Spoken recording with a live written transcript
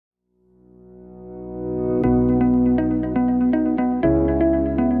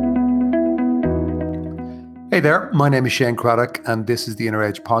Hey there, my name is Shane Craddock, and this is the Inner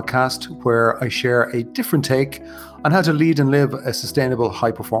Edge podcast, where I share a different take on how to lead and live a sustainable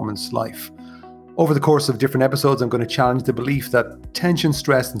high-performance life. Over the course of different episodes, I'm going to challenge the belief that tension,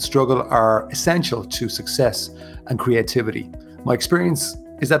 stress, and struggle are essential to success and creativity. My experience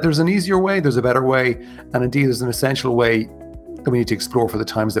is that there's an easier way, there's a better way, and indeed there's an essential way that we need to explore for the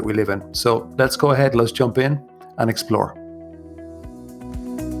times that we live in. So let's go ahead, let's jump in and explore.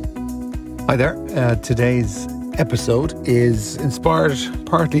 Hi there. Today's episode is inspired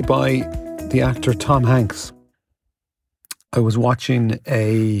partly by the actor Tom Hanks. I was watching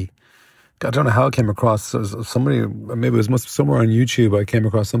I don't know how I came across, somebody, maybe it was somewhere on YouTube, I came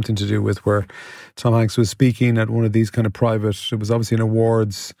across something to do with where Tom Hanks was speaking at one of these kind of private, it was obviously an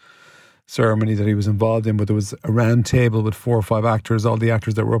awards ceremony that he was involved in, but there was a round table with 4 or 5 actors, all the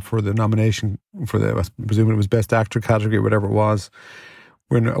actors that were up for the nomination for the, I presume it was Best Actor category, whatever it was.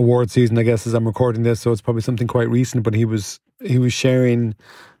 We're in award season, I guess, as I'm recording this, so it's probably something quite recent, but he was sharing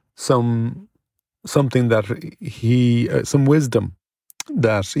something that some wisdom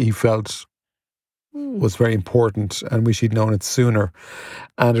that he felt was very important and wish he'd known it sooner.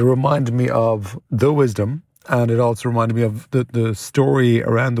 And it reminded me of the wisdom, and it also reminded me of the story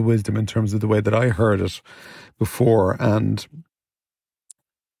around the wisdom in terms of the way that I heard it before. And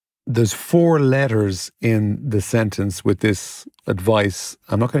there's 4 letters in the sentence with this advice.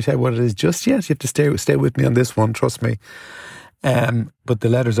 I'm not going to tell you what it is just yet. You have to stay with me on this one, trust me. But the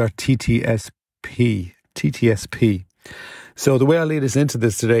letters are TTSP. TTSP. So the way I lead us into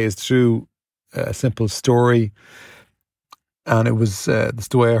this today is through a simple story. And it was, that's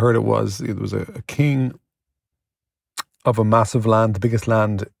the way I heard it was. It was a king of a massive land, the biggest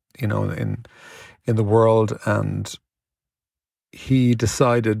land, in the world, and he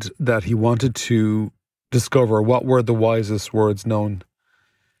decided that he wanted to discover what were the wisest words known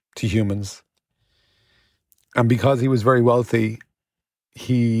to humans. And because he was very wealthy,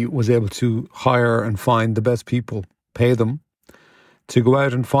 he was able to hire and find the best people, pay them to go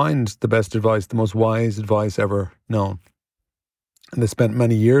out and find the best advice, the most wise advice ever known. And they spent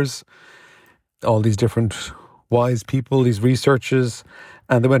many years, all these different wise people, these researchers,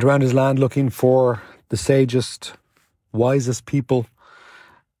 and they went around his land looking for the sagest, wisest people,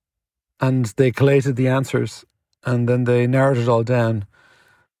 and they collated the answers, and then they narrowed it all down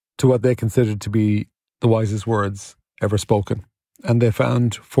to what they considered to be the wisest words ever spoken. And they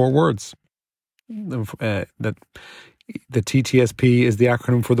found 4 words. That the TTSP is the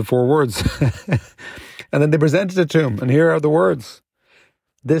acronym for the 4 words. And then they presented it to him, and here are the words.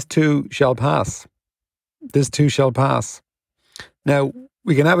 This too shall pass. This too shall pass. Now,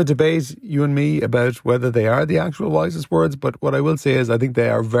 we can have a debate, you and me, about whether they are the actual wisest words, but what I will say is I think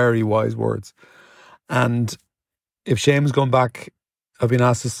they are very wise words. And if Shane's gone back, I've been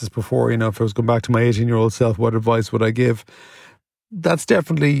asked this before, if I was going back to my 18-year-old self, what advice would I give? That's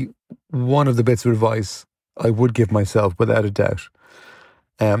definitely one of the bits of advice I would give myself, without a doubt.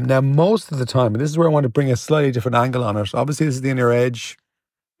 Now, most of the time, and this is where I want to bring a slightly different angle on it. Obviously, this is the Inner Edge.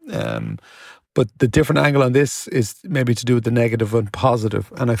 But the different angle on this is maybe to do with the negative and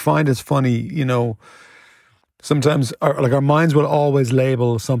positive. And I find it's funny, sometimes our minds will always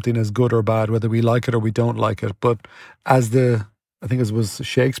label something as good or bad, whether we like it or we don't like it. But I think as was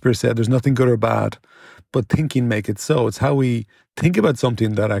Shakespeare said, there's nothing good or bad, but thinking make it so. It's how we think about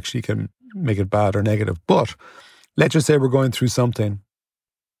something that actually can make it bad or negative. But let's just say we're going through something,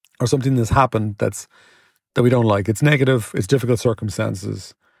 or something that's happened that we don't like. It's negative, it's difficult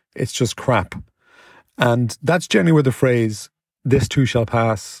circumstances, it's just crap. And that's generally where the phrase, this too shall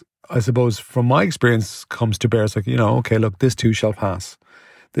pass, I suppose, from my experience, comes to bear. It's like, okay, look, this too shall pass.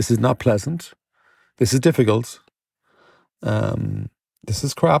 This is not pleasant. This is difficult. This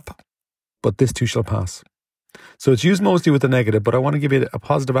is crap, but this too shall pass. So it's used mostly with the negative, but I want to give you a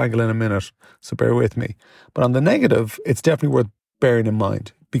positive angle in a minute, so bear with me. But on the negative, it's definitely worth bearing in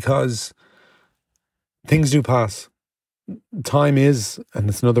mind, because things do pass. Time is, and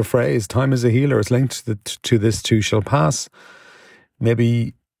it's another phrase, time is a healer. It's linked to this too shall pass.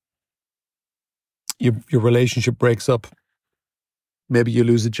 Maybe your relationship breaks up. Maybe you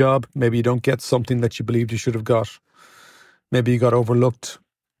lose a job. Maybe you don't get something that you believed you should have got. Maybe you got overlooked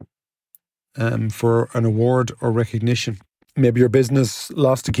for an award or recognition. Maybe your business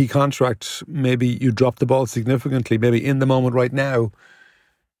lost a key contract. Maybe you dropped the ball significantly. Maybe in the moment right now,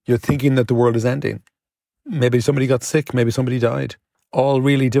 you're thinking that the world is ending. Maybe somebody got sick, maybe somebody died. All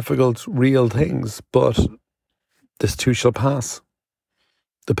really difficult, real things, but this too shall pass.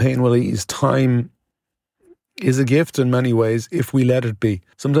 The pain will ease. Time is a gift in many ways if we let it be.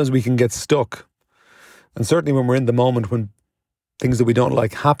 Sometimes we can get stuck. And certainly when we're in the moment, when things that we don't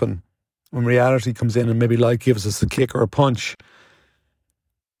like happen, when reality comes in and maybe life gives us a kick or a punch,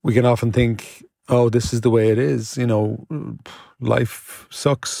 we can often think, oh, this is the way it is. You know, life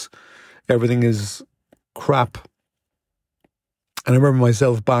sucks. Everything is crap. And I remember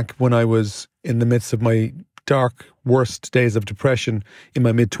myself back when I was in the midst of my dark, worst days of depression in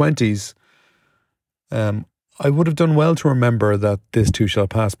my mid-20s. I would have done well to remember that this too shall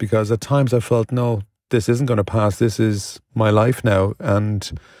pass, because at times I felt, no, this isn't going to pass. This is my life now. And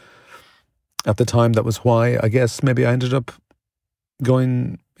at the time, that was why I guess maybe I ended up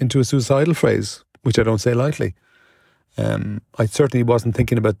going into a suicidal phase, which I don't say lightly. I certainly wasn't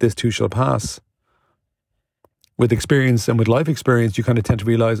thinking about this too shall pass. With experience and with life experience, you kind of tend to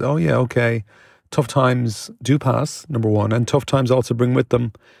realize, oh yeah, okay, tough times do pass, number one, and tough times also bring with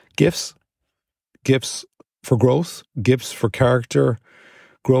them gifts for growth, gifts for character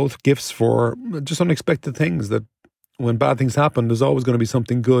growth, gifts for just unexpected things, that when bad things happen, there's always going to be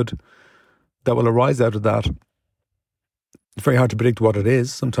something good that will arise out of that. It's very hard to predict what it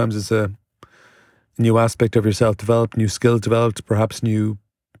is. Sometimes it's a new aspect of yourself developed, new skills developed, perhaps new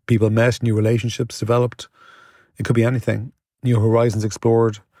people met, new relationships developed. It could be anything. New horizons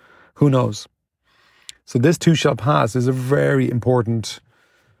explored. Who knows? So this too shall pass is a very important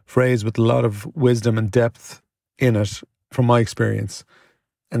phrase with a lot of wisdom and depth in it from my experience.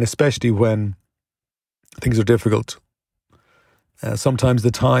 And especially when things are difficult. Sometimes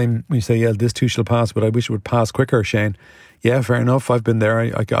the time when you say, yeah, this too shall pass, but I wish it would pass quicker, Shane. Yeah, fair enough. I've been there.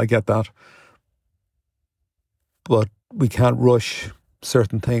 I get that. But we can't rush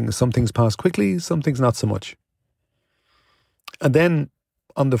certain things. Some things pass quickly, some things not so much. And then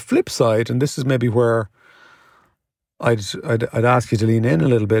on the flip side, and this is maybe where I'd ask you to lean in a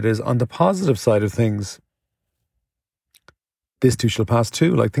little bit, is on the positive side of things, this too shall pass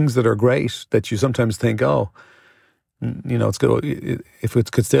too. Like things that are great that you sometimes think, oh, you know, it's good. If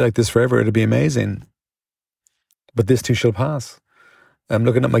it could stay like this forever, it'd be amazing. But this too shall pass. I'm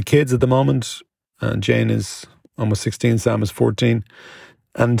looking at my kids at the moment. Jane is almost 16, Sam is 14.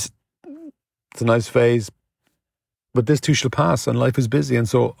 And it's a nice phase. But this too shall pass, and life is busy. And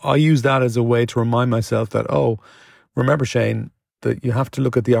so I use that as a way to remind myself that, oh, remember, Shane, that you have to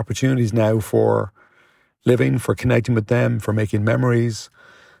look at the opportunities now for living, for connecting with them, for making memories.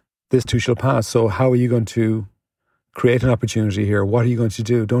 This too shall pass. So how are you going to create an opportunity here? What are you going to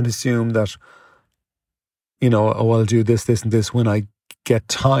do? Don't assume that, you know, oh, I'll do this, this, and this when I get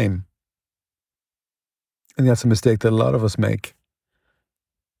time. And that's a mistake that a lot of us make.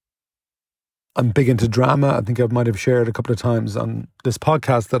 I'm big into drama. I think I might have shared a couple of times on this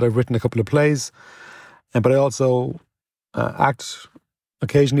podcast that I've written a couple of plays. But I also act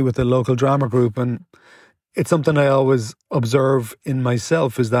occasionally with a local drama group. And it's something I always observe in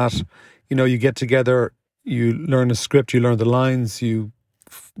myself is that, you know, you get together, you learn a script, you learn the lines, you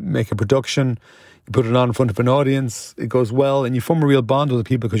make a production, you put it on in front of an audience, it goes well, and you form a real bond with the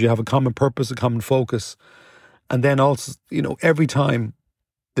people because you have a common purpose, a common focus. And then also, you know, every time,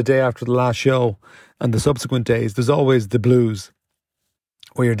 the day after the last show and the subsequent days, there's always the blues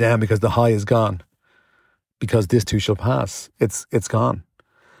where you're down because the high is gone. Because this too shall pass. It's gone.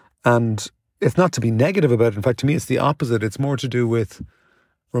 And it's not to be negative about it. In fact, to me, it's the opposite. It's more to do with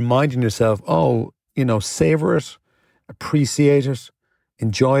reminding yourself, oh, you know, savor it, appreciate it,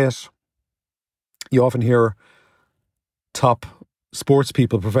 enjoy it. You often hear top sports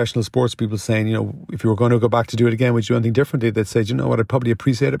people, professional sports people saying, you know, if you were going to go back to do it again, would you do anything differently? They'd say, you know what, I'd probably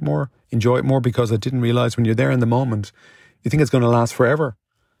appreciate it more, enjoy it more, because I didn't realize when you're there in the moment, you think it's going to last forever.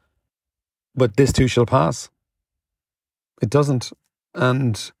 But this too shall pass. It doesn't.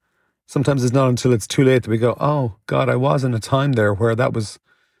 And sometimes it's not until it's too late that we go, oh God, I was in a time there where that was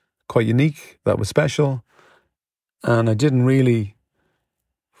quite unique, that was special, and I didn't really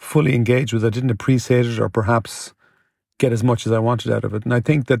fully engage with it, I didn't appreciate it, or perhaps get as much as I wanted out of it. And I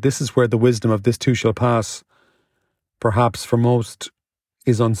think that this is where the wisdom of this too shall pass, perhaps for most,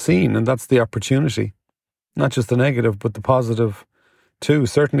 is unseen. And that's the opportunity. Not just the negative, but the positive too.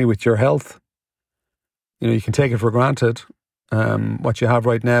 Certainly with your health. You know, you can take it for granted. What you have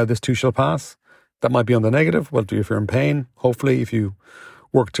right now, this too shall pass. That might be on the negative. Well, if you're in pain, hopefully if you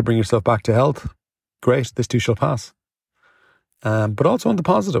work to bring yourself back to health, great, this too shall pass. But also on the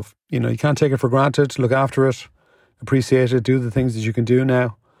positive. You know, you can't take it for granted. Look after it. Appreciate it. Do the things that you can do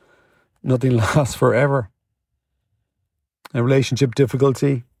now. Nothing lasts forever. A relationship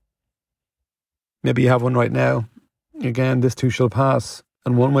difficulty. Maybe you have one right now. Again, this too shall pass.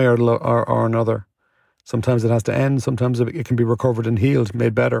 And one way or another. Sometimes it has to end. Sometimes it can be recovered and healed,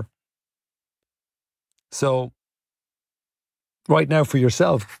 made better. So, right now for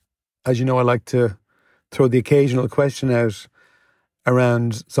yourself, as you know, I like to throw the occasional question out.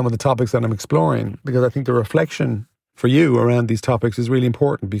 around some of the topics that I'm exploring, because I think the reflection for you around these topics is really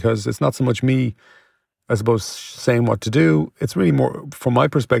important, because it's not so much me, I suppose, saying what to do. It's really more, from my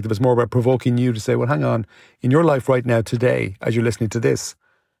perspective, it's more about provoking you to say, well, hang on, in your life right now today, as you're listening to this,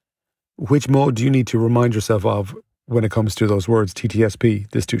 which mode do you need to remind yourself of when it comes to those words, TTSP,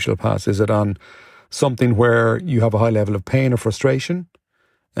 this too shall pass? Is it on something where you have a high level of pain or frustration?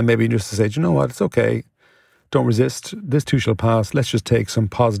 And maybe just to say, do you know what, it's okay. Don't resist. This too shall pass. Let's just take some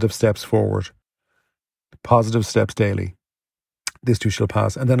positive steps forward. Positive steps daily. This too shall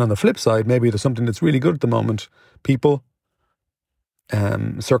pass. And then on the flip side, maybe there's something that's really good at the moment. People,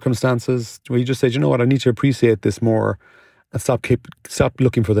 circumstances, where you just say, do you know what, I need to appreciate this more and stop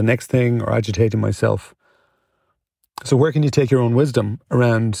looking for the next thing or agitating myself. So where can you take your own wisdom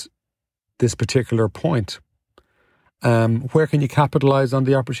around this particular point? Where can you capitalize on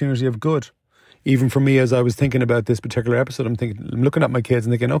the opportunity of good? Even for me, as I was thinking about this particular episode, I'm looking at my kids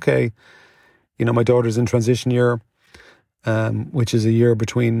and thinking, okay, you know, my daughter's in transition year, which is a year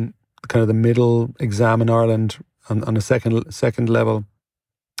between kind of the middle exam in Ireland on a second level,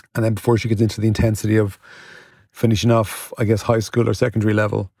 and then before she gets into the intensity of finishing off, I guess, high school or secondary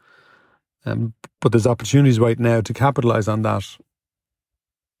level. But there's opportunities right now to capitalize on that.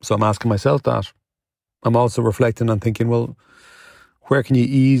 So I'm asking myself that. I'm also reflecting on thinking, well, where can you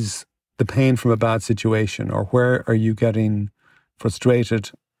ease the pain from a bad situation, or where are you getting frustrated,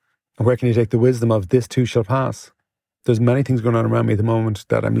 and where can you take the wisdom of this too shall pass? There's many things going on around me at the moment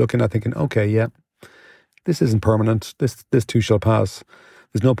that I'm looking at thinking, okay, yeah, this isn't permanent. This too shall pass.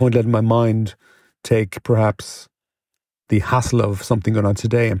 There's no point letting my mind take perhaps the hassle of something going on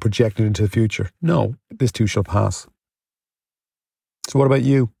today and project it into the future. No, this too shall pass. So what about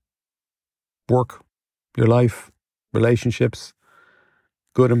you? Work, your life, relationships,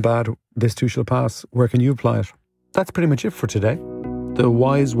 good and bad, this too shall pass. Where can you apply it? That's pretty much it for today. The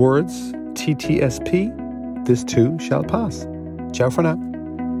wise words, TTSP, this too shall pass. Ciao for now.